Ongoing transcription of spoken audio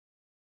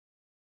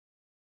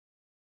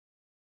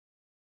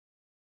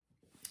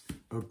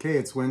Okay,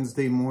 it's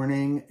Wednesday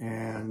morning,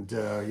 and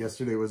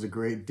yesterday was a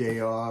great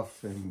day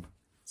off and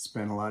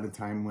spent a lot of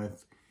time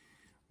with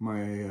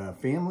my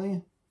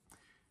family,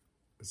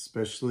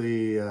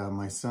 especially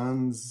my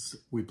sons.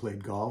 We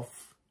played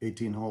golf,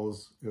 18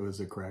 holes. It was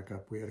a crack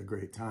up. We had a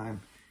great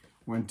time.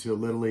 Went to a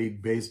Little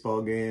League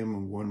baseball game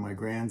with one of my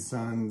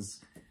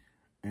grandsons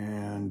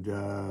and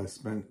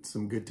spent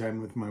some good time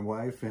with my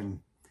wife,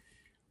 and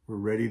we're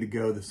ready to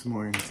go this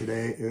morning.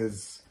 Today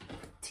is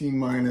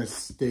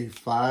T-minus day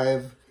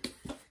 5.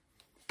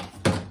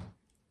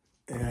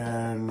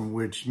 And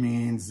which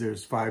means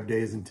there's 5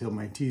 days until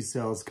my T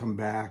cells come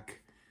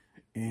back,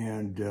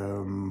 and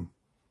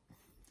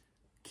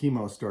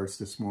chemo starts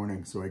this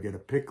morning. So I get a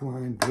PICC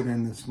line put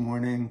in this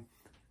morning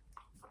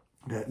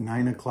at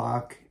 9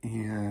 o'clock,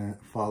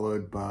 and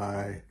followed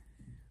by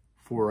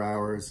 4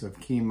 hours of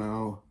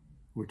chemo,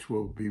 which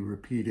will be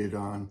repeated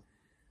on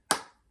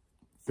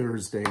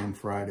Thursday and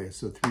Friday.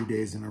 So 3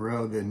 days in a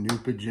row, then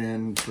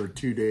Neupogen for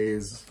 2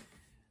 days.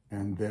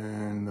 And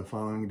then the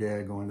following day,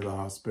 I go into the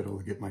hospital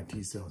to get my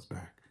T cells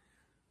back.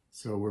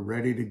 So we're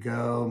ready to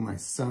go. My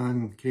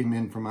son came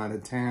in from out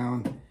of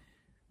town,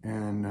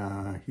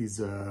 and he's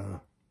a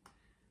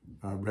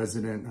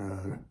resident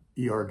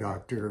ER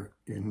doctor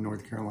in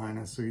North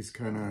Carolina. So he's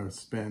gonna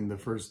spend the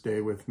first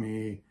day with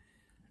me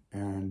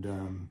and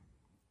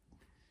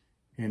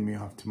hand me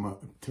off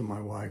to my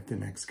wife the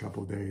next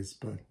couple days.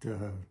 But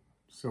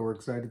so we're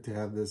excited to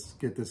have this,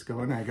 get this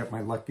going. I got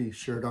my Lucky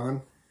shirt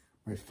on.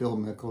 My Phil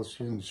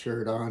Mickelson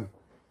shirt on.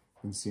 You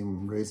can see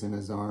him raising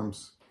his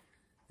arms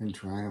in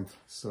triumph.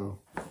 So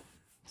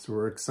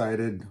we're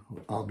excited.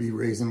 I'll be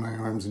raising my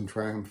arms in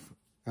triumph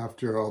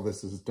after all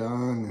this is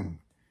done and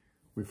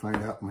we find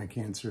out my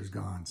cancer is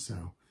gone.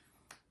 So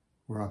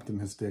we're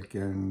optimistic,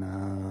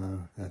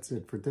 and that's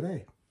it for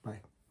today.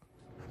 Bye.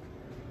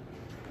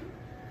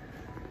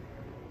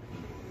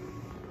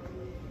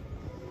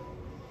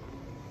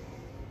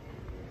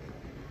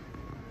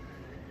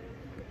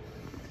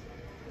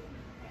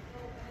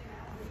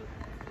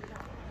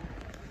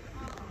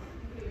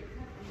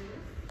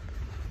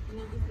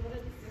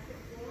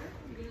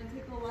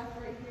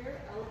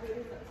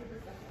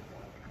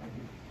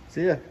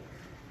 See ya.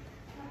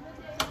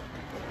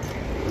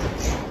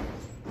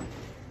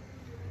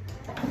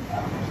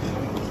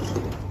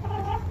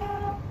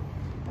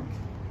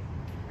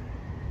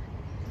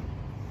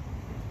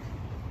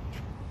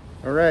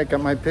 All right,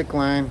 got my PICC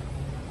line.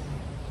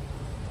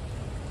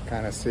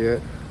 Kind of see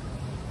it.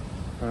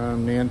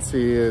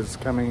 Nancy is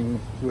coming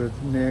with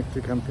Nick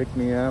to come pick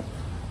me up,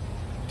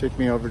 take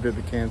me over to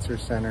the cancer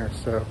center.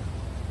 So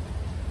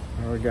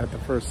we got the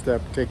first step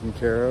taken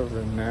care of,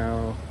 and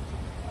now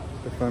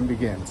the fun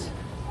begins.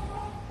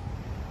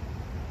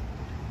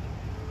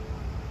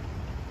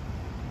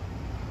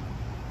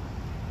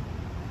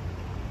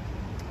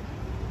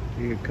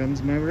 Here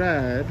comes my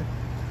ride.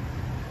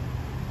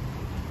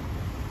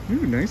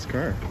 Ooh, nice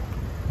car.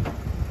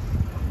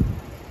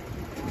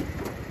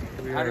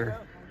 We are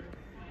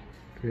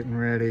getting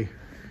ready.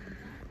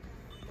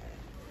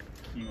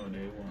 Chemo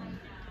day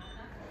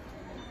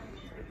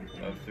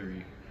 1 of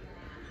 3.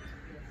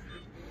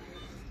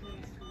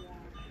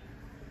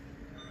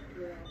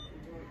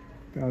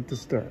 About to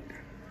start.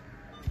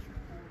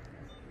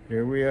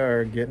 Here we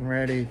are, getting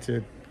ready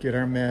to get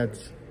our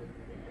meds.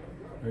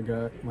 I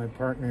got my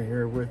partner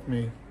here with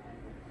me,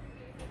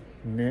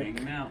 Nick.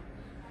 Hanging out.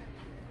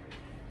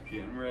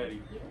 Getting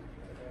ready.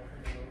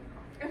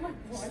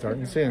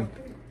 Starting soon.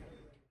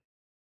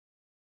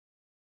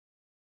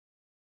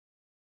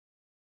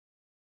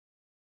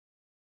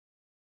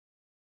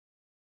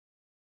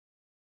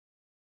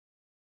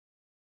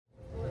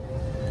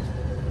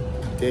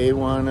 Day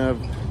 1 of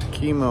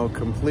chemo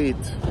complete.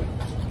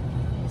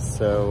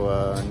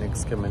 So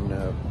Nick's coming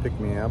to pick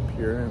me up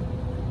here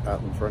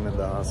out in front of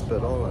the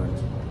hospital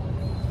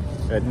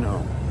and heading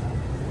home.